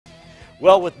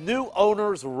Well, with new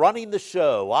owners running the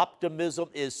show, optimism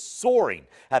is soaring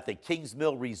at the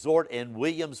Kingsmill Resort in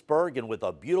Williamsburg, and with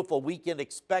a beautiful weekend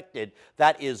expected,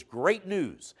 that is great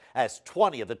news, as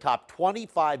 20 of the top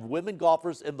 25 women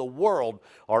golfers in the world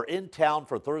are in town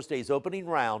for Thursday's opening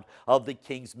round of the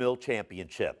Kingsmill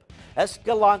Championship.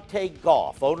 Escalante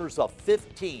Golf, owners of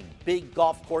 15 big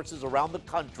golf courses around the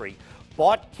country,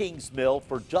 bought Kingsmill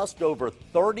for just over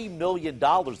 $30 million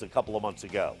a couple of months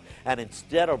ago. And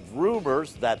instead of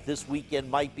rumors that this weekend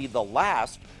might be the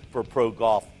last for pro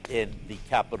golf in the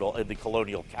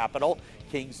colonial capital,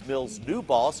 Kingsmill's new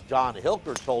boss, John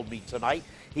Hilker, told me tonight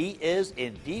he is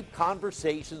in deep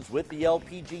conversations with the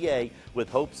LPGA with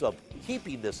hopes of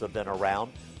keeping this event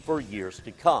around for years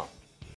to come.